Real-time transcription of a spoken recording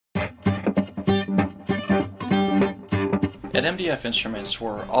At MDF Instruments,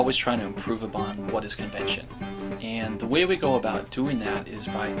 we're always trying to improve upon what is convention. And the way we go about doing that is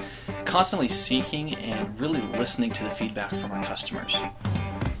by constantly seeking and really listening to the feedback from our customers.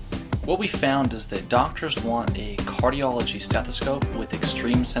 What we found is that doctors want a cardiology stethoscope with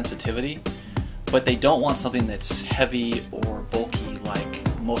extreme sensitivity, but they don't want something that's heavy or bulky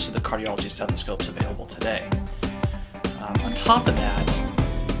like most of the cardiology stethoscopes available today. On top of that,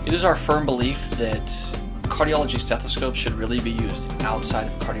 it is our firm belief that cardiology stethoscopes should really be used outside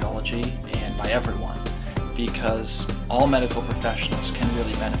of cardiology and by everyone, because all medical professionals can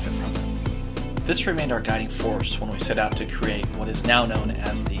really benefit from them. This remained our guiding force when we set out to create what is now known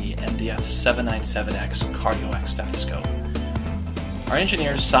as the MDF 797X CardioX stethoscope. Our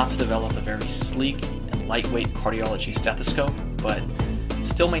engineers sought to develop a very sleek and lightweight cardiology stethoscope, but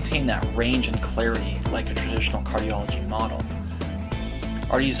still maintain that range and clarity like a traditional cardiology model.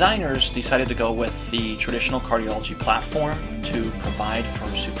 Our designers decided to go with the traditional cardiology platform to provide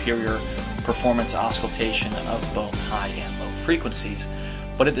for superior performance auscultation of both high and low frequencies,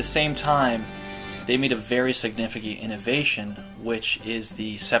 but at the same time, they made a very significant innovation, which is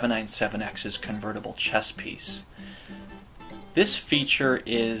the 797X's convertible chest piece. This feature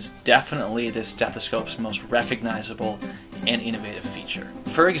is definitely the stethoscope's most recognizable and innovative feature.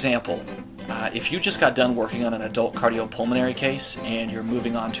 For example, if you just got done working on an adult cardiopulmonary case and you're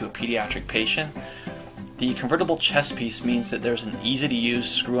moving on to a pediatric patient, the convertible chest piece means that there's an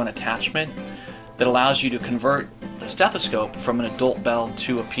easy-to-use screw-on attachment that allows you to convert the stethoscope from an adult bell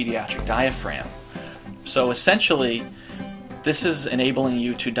to a pediatric diaphragm. So essentially, this is enabling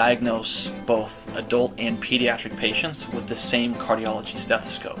you to diagnose both adult and pediatric patients with the same cardiology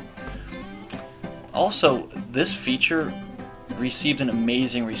stethoscope. Also, this feature received an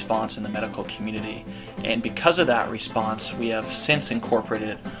amazing response in the medical community, and because of that response, we have since incorporated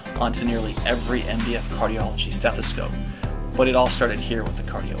it onto nearly every MDF cardiology stethoscope. But it all started here with the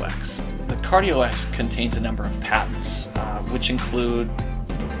CardioX. The CardioX contains a number of patents, which include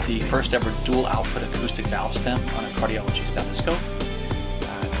the first ever dual output acoustic valve stem on a cardiology stethoscope.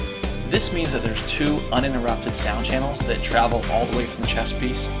 This means that there's two uninterrupted sound channels that travel all the way from the chest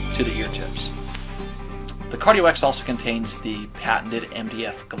piece to the ear tips. The CardioX also contains the patented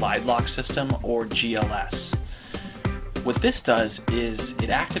MDF glide lock system, or GLS. What this does is it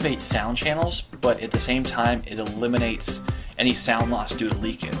activates sound channels, but at the same time it eliminates any sound loss due to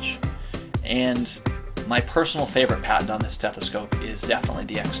leakage. And my personal favorite patent on this stethoscope is definitely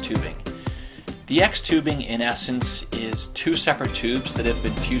the X tubing. The X tubing, in essence, is two separate tubes that have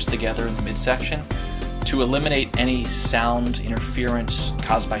been fused together in the midsection to eliminate any sound interference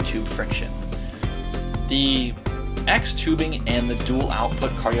caused by tube friction. The X tubing and the dual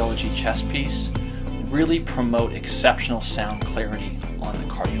output cardiology chest piece really promote exceptional sound clarity on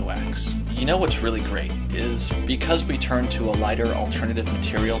the CardioX. You know what's really great is because we turned to a lighter alternative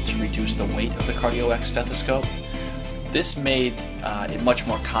material to reduce the weight of the CardioX stethoscope, this made it much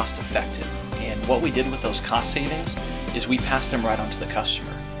more cost effective. And what we did with those cost savings is we passed them right on to the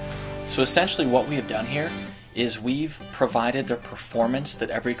customer. So essentially what we have done here is we've provided the performance that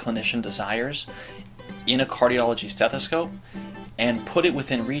every clinician desires in a cardiology stethoscope and put it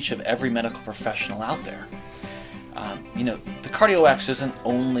within reach of every medical professional out there. The CardioX isn't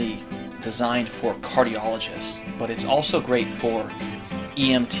only designed for cardiologists, but it's also great for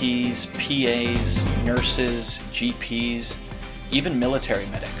EMTs, PAs, nurses, GPs, even military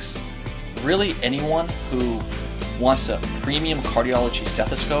medics. Really anyone who wants a premium cardiology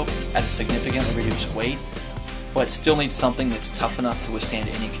stethoscope at a significantly reduced weight, but still needs something that's tough enough to withstand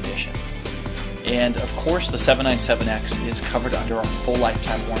any condition. And of course the 797X is covered under our full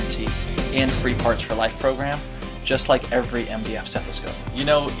lifetime warranty and free parts for life program, just like every MDF stethoscope. You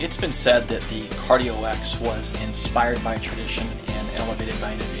know, it's been said that the CardioX was inspired by tradition and elevated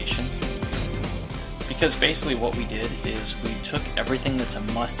by innovation, because basically what we did is we took everything that's a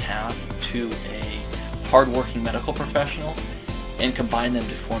must-have to a hard-working medical professional and combined them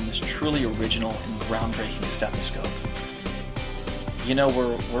to form this truly original and groundbreaking stethoscope. You know,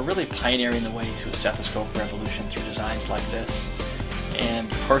 we're really pioneering the way to a stethoscope revolution through designs like this, and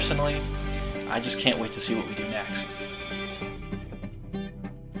personally, I just can't wait to see what we do next.